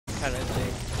kind of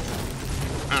thing.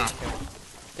 Oh. Okay.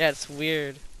 Yeah, it's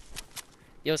weird.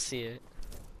 You'll see it.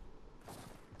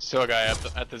 Still a guy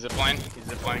at the zip line. He's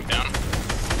ziplining down.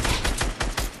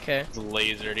 Okay. He's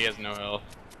lasered. He has no health.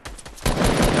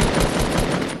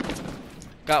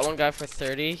 Got one guy for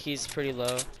 30. He's pretty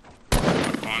low.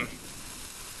 One.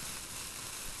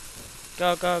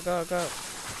 Go, go, go, go.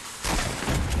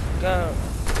 Go.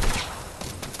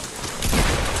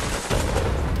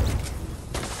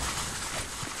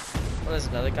 Oh, there's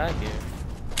another guy here.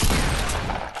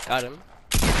 Got him.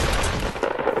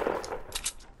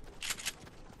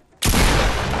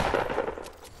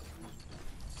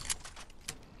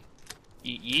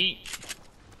 Yeet yeet.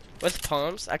 With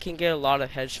pumps, I can get a lot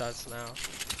of headshots now.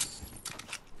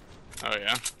 Oh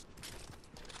yeah.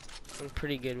 I'm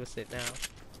pretty good with it now.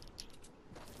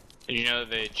 Did you know that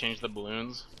they changed the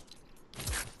balloons?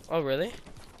 Oh, really?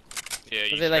 Yeah,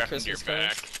 you they like strap them to your Christmas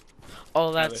back. colors? Oh,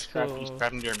 You that's strap cool.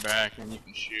 them to your back and you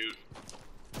can shoot.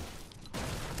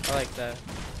 I like that.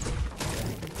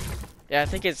 Yeah, I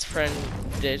think his friend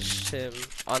ditched him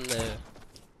on the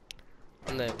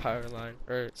power line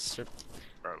or strip.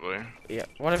 Probably. Yeah,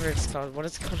 whatever it's called. What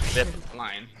is it called? Zip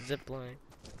line. Zip line.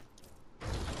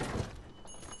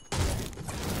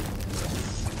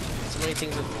 So many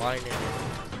things with line in it.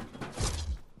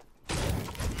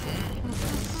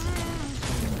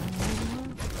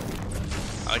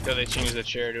 I like how they changed the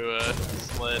chair to a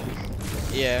sled.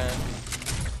 Yeah.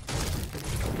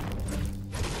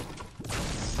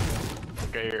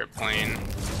 Okay, you're a plane.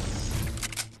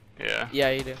 Yeah. Yeah,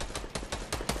 you do.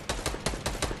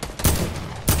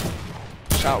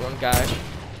 Shot one guy.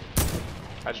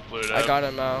 I just blew it up. I got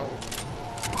him out.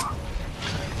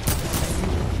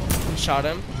 Shot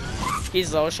him.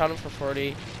 He's low. Shot him for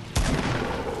 40.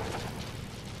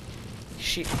 He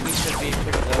should be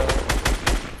pretty low.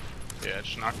 Yeah,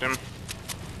 just knocked him.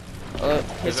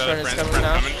 His Is that friend a is friend's coming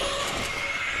now. coming?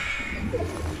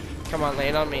 Come on,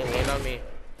 land on me. Land on me.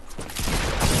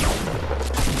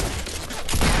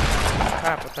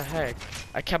 Crap! What the heck?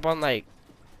 I kept on like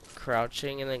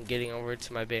crouching and then getting over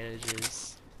to my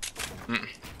bandages. Mm.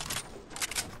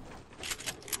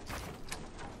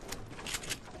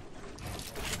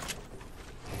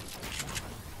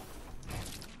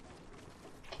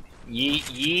 Yeet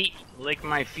yeet, lick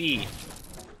my feet.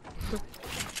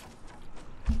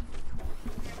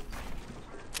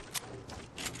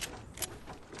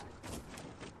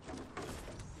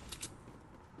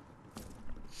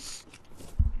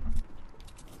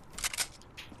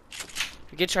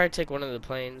 We could try to take one of the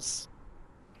planes.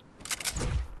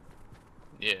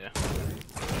 Yeah.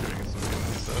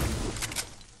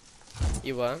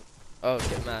 You what? Oh, get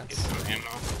Get mats. some ammo.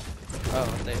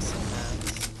 Oh, there's some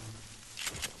mats.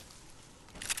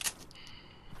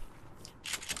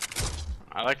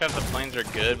 I like that the planes are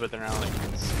good, but they're not like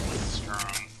super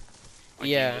strong. Like,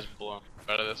 Yeah. You just blow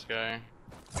out of this guy.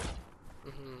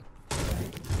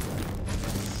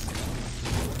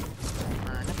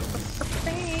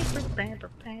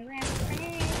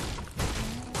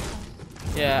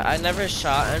 Yeah, I never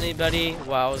shot anybody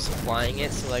while I was flying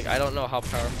it, so like I don't know how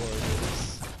powerful it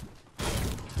is.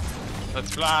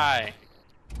 Let's fly.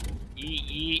 Yeet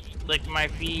yeet, lick my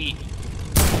feet.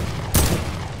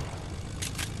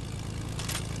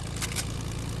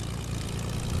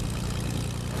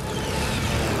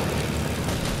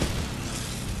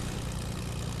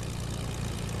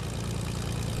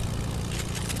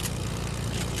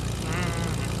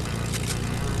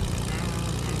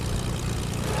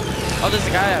 Oh, there's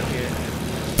a guy up here.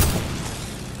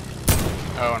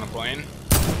 Oh, on a plane?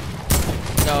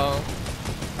 No.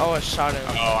 Oh, I shot him.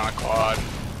 Oh, on a quad.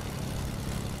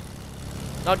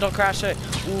 No, don't crash it.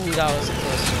 Ooh, that was a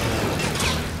close one.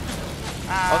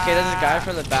 Okay, there's a guy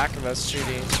from the back of us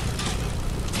shooting.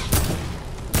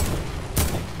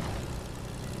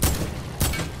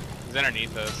 He's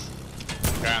underneath us.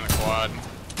 Guy on the quad.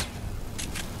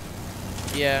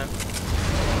 Yeah.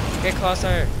 Get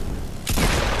closer.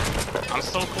 I'm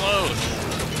so close.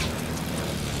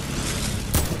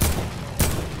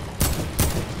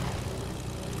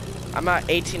 I'm at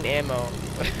 18 ammo.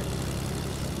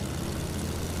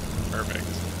 Perfect.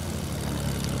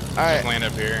 Alright. Just land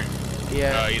up here.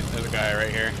 Yeah. Oh, there's a guy right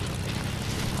here.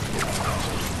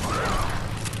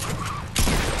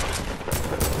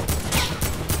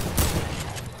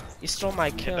 You stole my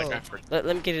Get that kill. guy first. Let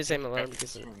me get his aim alone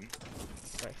because it,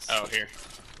 nice. Oh, here.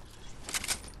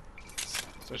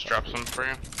 Just drop some for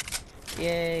you.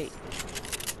 Yay.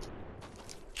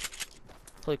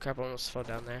 Holy crap, I almost fell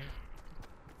down there.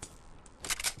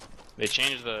 They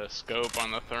changed the scope on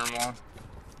the thermal.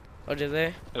 Oh, did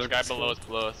they? There's a guy below us,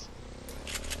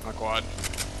 On the quad.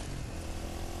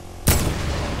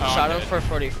 Oh, Shot I'm him dead. for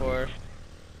 44.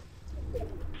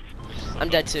 I'm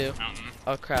dead too. Mountain.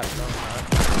 Oh crap, no I'm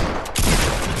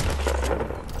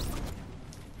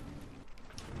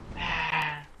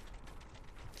not.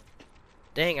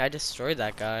 Dang, I destroyed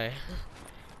that guy.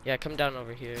 Yeah, come down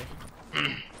over here.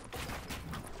 I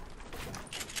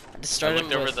I destroyed him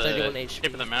looked over with 31 the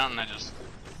tip of the HP. mountain. I just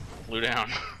flew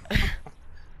down.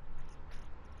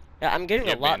 Yeah, I'm getting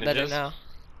You a have lot better bandages? now.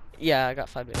 Yeah, I got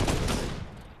 5 bandages.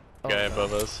 Oh, Guy no.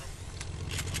 above us.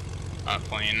 Not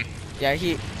plane. Yeah,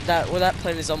 that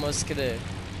plane is almost gonna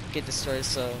get destroyed,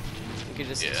 so we could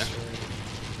just Yeah. destroy it.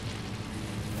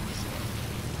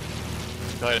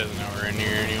 Probably doesn't know we're in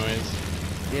here anyways.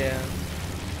 Yeah.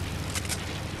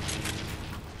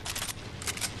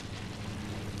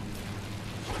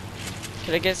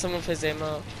 Can I get some of his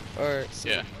ammo? Or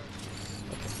some... Yeah.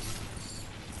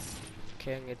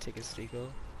 Okay, I'm gonna take his deagle.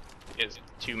 He has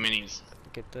 2 minis.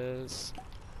 Get those.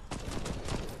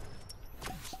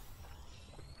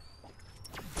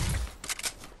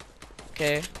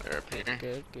 Okay. They're up here.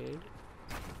 Good, good.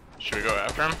 Should we go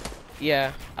after him?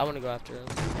 Yeah, I wanna go after him.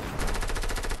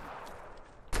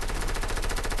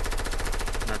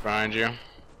 Right behind you.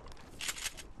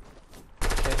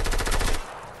 Okay.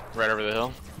 Right over the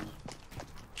hill.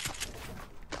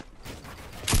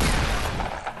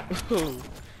 Ooh,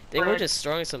 they were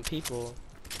destroying some people.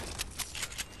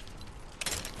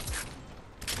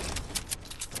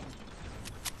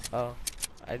 Oh,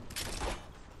 okay.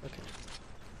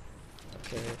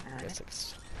 Okay, guess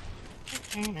it's...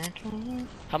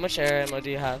 How much air ammo do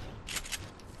you have?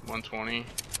 120.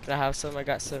 Can I have some? I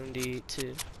got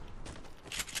 72.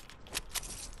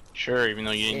 Sure, even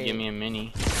though you didn't Yeah. give me a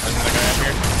mini. There's another guy up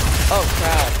here. Oh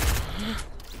crap!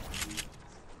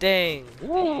 Dang.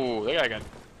 Ooh, that guy got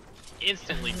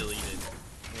instantly deleted.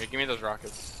 Here, give me those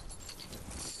rockets.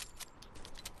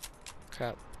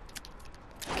 Crap.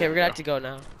 Okay, we're gonna have to go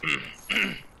now.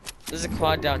 There's a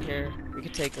quad down here. We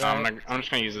could take that. I'm just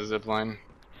gonna use the zip line.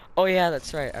 Oh yeah,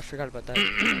 that's right. I forgot about that.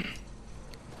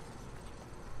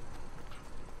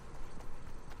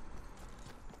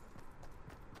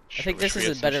 I think this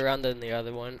is a better round than the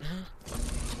other one.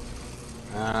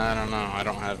 I don't know. I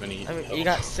don't have any. I mean, health. you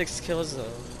got 6 kills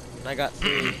though. And I got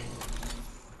 3.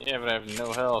 Yeah, but I have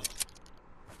no health.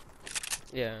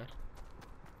 Yeah.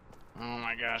 Oh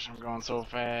my gosh, I'm going so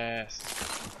fast.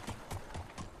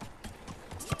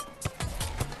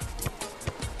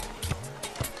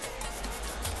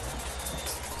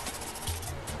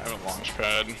 I have a launch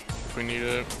pad if we need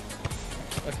it.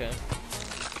 Okay.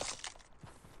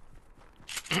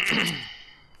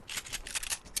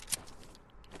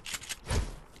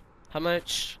 How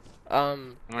much?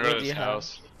 I'm gonna go What to do this you have?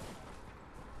 house.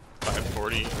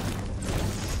 540.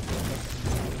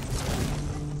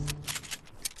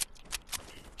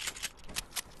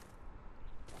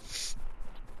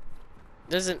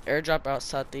 There's an airdrop out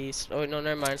southeast. Oh no,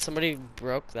 never mind. Somebody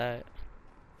broke that.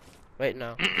 Wait,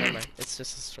 no, never mind. It's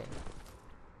just a storm.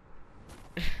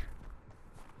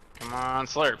 Come on,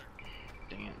 slurp.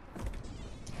 Dang it.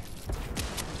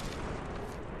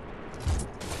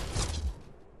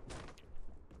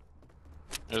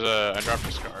 I dropped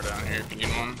a scar down here if you need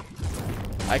one.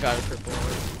 I got a purple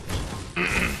one.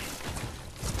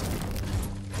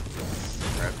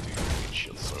 Crap, dude, my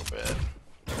shield's so bad.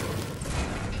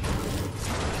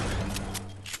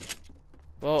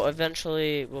 Well,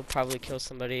 eventually we'll probably kill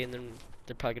somebody, and then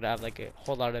they're probably gonna have like a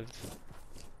whole lot of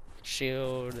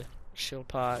shield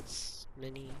pots,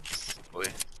 minis. Boy.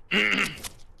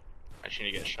 I should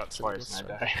need to get shot Some good twice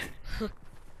and I stuff. die.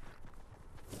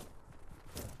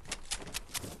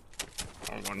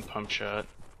 Or one pump shot.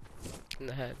 In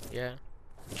the head, yeah.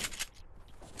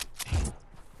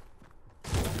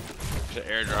 There's an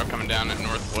airdrop coming down at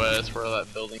northwest where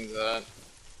that building's at.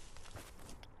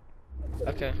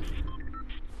 Okay.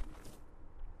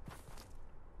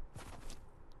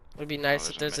 It'd be nice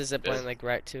if there's a zip line like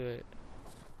right to it.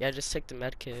 Yeah, just take the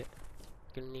med kit.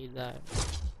 Gonna need that.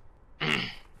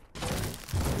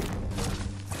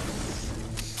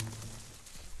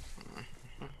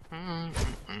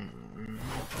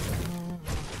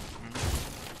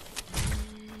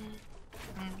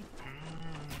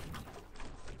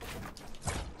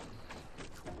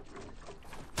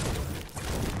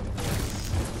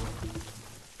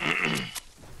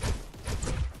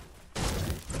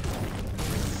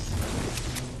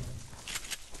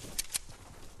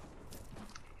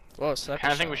 Whoa, so I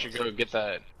kinda think we should go get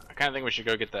that. I kinda think we should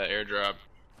go get that airdrop.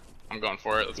 I'm going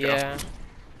for it, let's go. Yeah.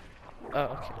 Oh,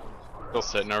 okay. Still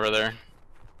sitting over there.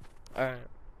 Alright.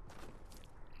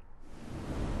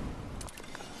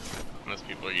 Unless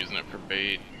people are using it for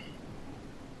bait.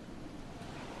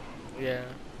 Yeah.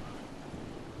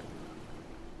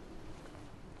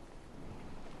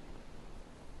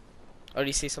 Oh, do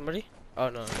you see somebody? Oh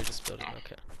no, they're just building. No.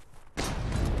 Okay.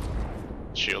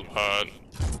 Shield pod,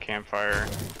 campfire.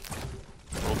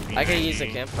 I could use a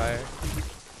campfire.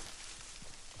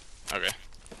 Okay.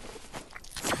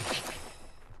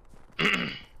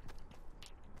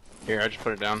 Here, I just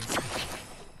put it down.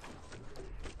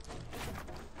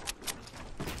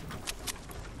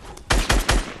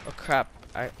 Oh crap!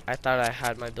 I thought I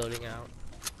had my building out.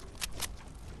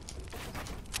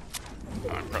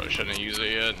 I probably shouldn't have used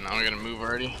it yet. Now I'm gonna move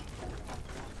already.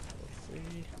 3,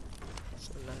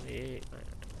 98.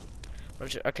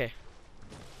 Okay.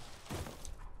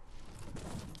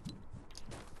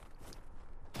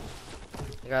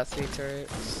 I got 3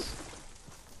 turrets.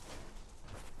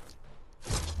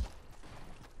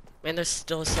 Man, there's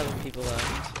still 7 people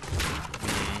left.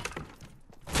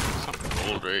 Something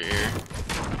gold right here.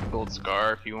 Gold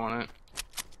scar if you want it.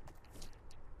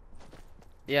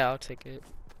 Yeah, I'll take it.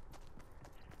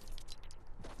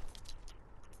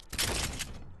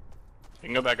 You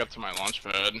can go back up to my launch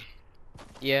pad.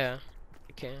 Yeah,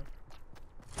 you can.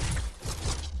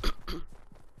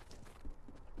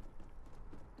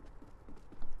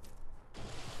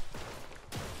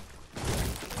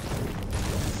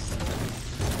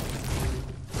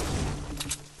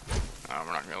 Oh,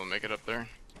 we're not gonna be able to make it up there.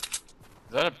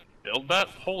 Is that a build bet?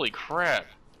 Holy crap.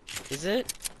 Is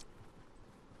it?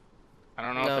 I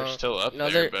don't know No. if they're still up No,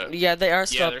 there, they're but yeah, they are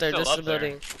still Yeah, up they're there. still This is up the there.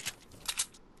 building.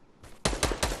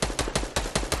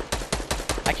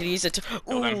 I could use it.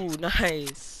 Kill them. Ooh,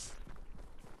 nice.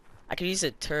 I could use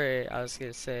a turret. I was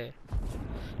gonna say.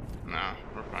 no,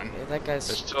 we're fine. Yeah, that guy's.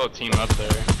 There's still a team up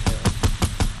there.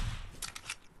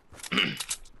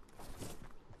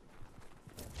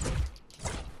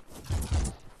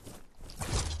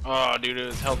 Oh, dude, it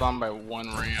was held on by one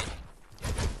ramp.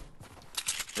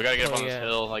 We gotta get up on this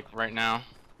hill, like, right now.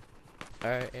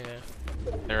 Alright, yeah.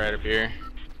 They're right up here.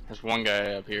 There's one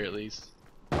guy up here, at least.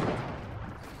 Got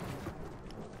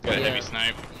a heavy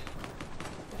snipe.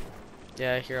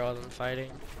 Yeah, I hear all them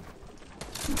fighting.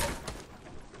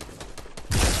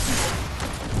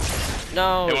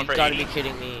 No, Hit you one for gotta 80. be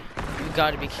kidding me. You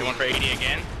gotta be Hit kidding one for me. 80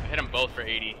 again. I hit them both for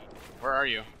 80. Where are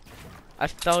you? I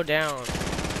fell down. Oh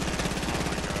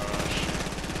my gosh.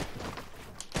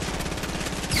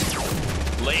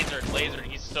 Lasered,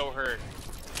 he's so hurt.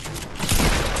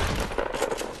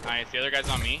 Nice, the other guy's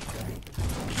on me.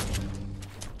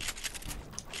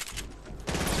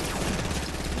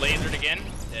 Lasered again,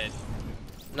 dead.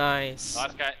 Nice.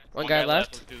 Last guy. One guy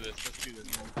left. Let's do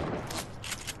this.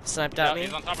 Sniped at me.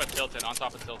 He's on top of Tilted,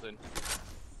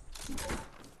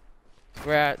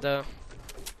 Where at though?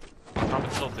 On top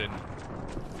of Tilted.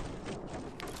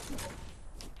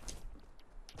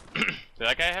 Did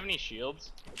that guy have any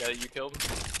shields? The guy that you killed?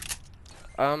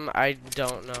 I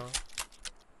don't know.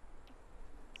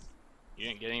 You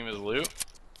didn't get any of his loot?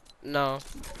 No.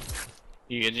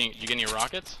 You get any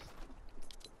rockets?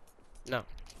 No.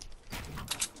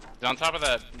 He's on top of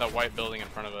that white building in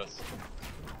front of us.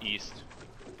 East.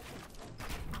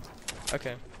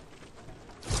 Okay.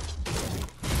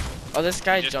 Oh, this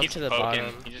guy He just jumped keeps to the poking.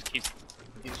 bottom. He just keeps.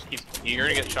 You're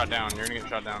gonna get shot down. There's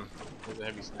a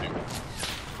heavy snipe.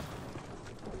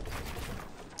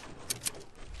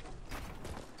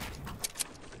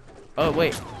 Oh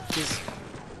wait,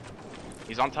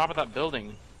 He's on top of that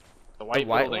building. The white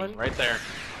building. one? Right there.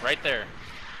 Right there.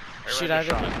 Right shoot where I at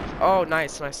just him. shot. Oh,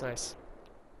 nice.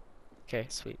 Okay,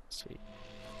 sweet.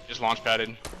 Just launch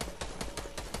padded.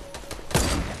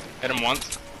 Hit him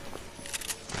once.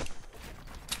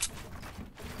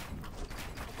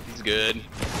 He's good.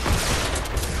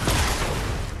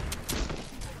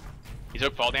 He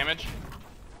took fall damage.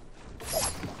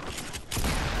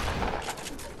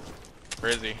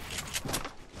 Where is he?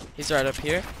 He's right up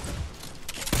here.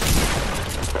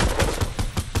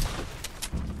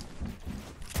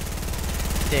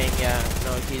 Dang, yeah.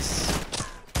 No, he's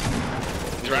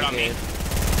right on me. good.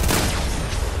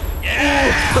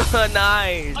 Yeah!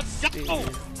 Nice. Let's go!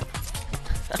 Dude.